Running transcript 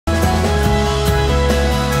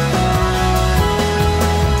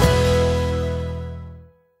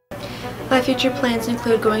My future plans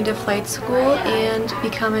include going to flight school and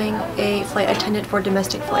becoming a flight attendant for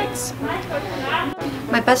domestic flights.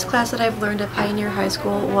 My best class that I've learned at Pioneer High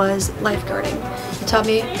School was lifeguarding. It taught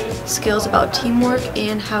me skills about teamwork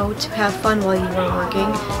and how to have fun while you are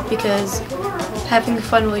working, because having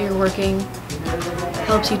fun while you're working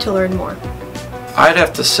helps you to learn more. I'd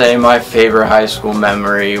have to say my favorite high school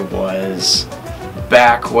memory was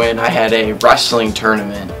back when I had a wrestling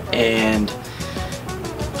tournament, and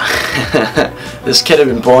this kid had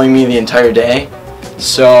been bullying me the entire day,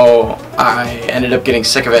 so I ended up getting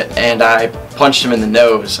sick of it and I punched him in the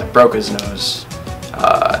nose. I broke his nose.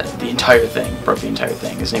 Broke the entire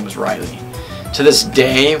thing. His name was Riley. To this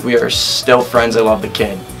day, we are still friends. I love the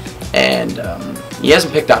kid, and he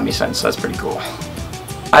hasn't picked on me since, so that's pretty cool.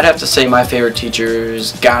 I'd have to say my favorite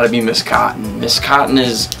teacher's gotta be Miss Cotton. Miss Cotton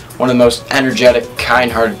is one of the most energetic,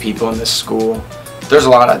 kind-hearted people in this school. There's a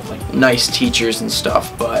lot of nice teachers and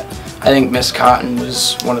stuff, but I think Miss Cotton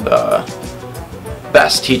was one of the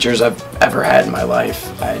best teachers I've ever had in my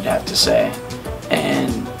life, I'd have to say.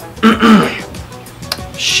 And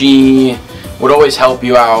she would always help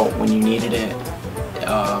you out when you needed it.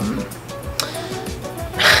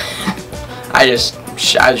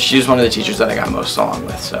 She was one of the teachers that I got most along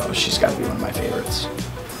with, so she's got to be one of my favorites.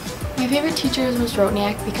 My favorite teacher is Ms.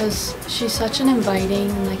 Rotniak because she's such an inviting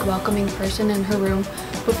and welcoming person. In her room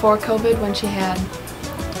before COVID, when she had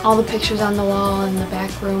all the pictures on the wall and the back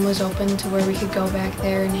room was open to where we could go back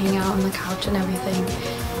there and hang out on the couch and everything.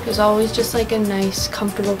 It was always just a nice,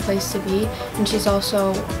 comfortable place to be, and she's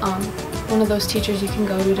also one of those teachers you can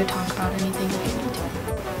go to talk about anything if you need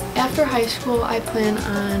to. After high school, I plan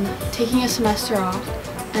on taking a semester off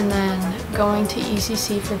and then going to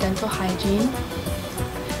ECC for dental hygiene,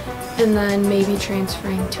 and then maybe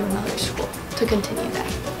transferring to another school to continue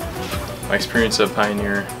that. My experience at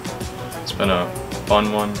Pioneer, it's been a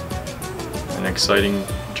fun one, an exciting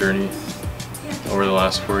journey over the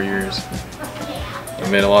last 4 years. I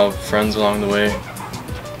made a lot of friends along the way,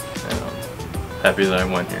 and I'm happy that I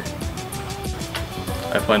went here.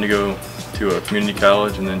 I plan to go to a community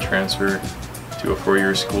college and then transfer to a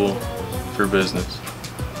 4-year school for business.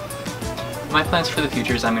 My plans for the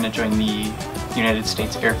future is I'm going to join the United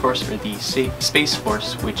States Air Force, or the Space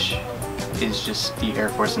Force, which is just the Air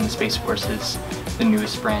Force, and the Space Force is the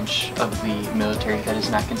newest branch of the military that is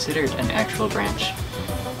not considered an actual branch.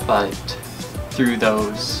 But through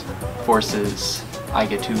those forces, I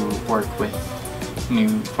get to work with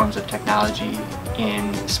new forms of technology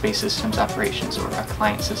in space systems operations, or a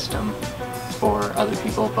client system for other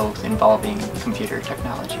people, both involving computer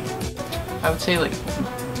technology. I would say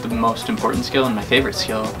the most important skill, and my favorite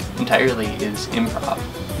skill entirely, is improv.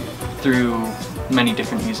 Through many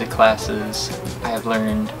different music classes, I have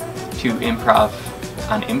learned to improv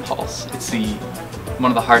on impulse. It's one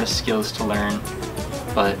of the hardest skills to learn,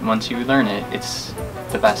 but once you learn it, it's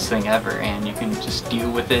the best thing ever, and you can just deal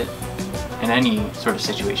with it in any sort of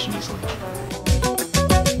situation easily.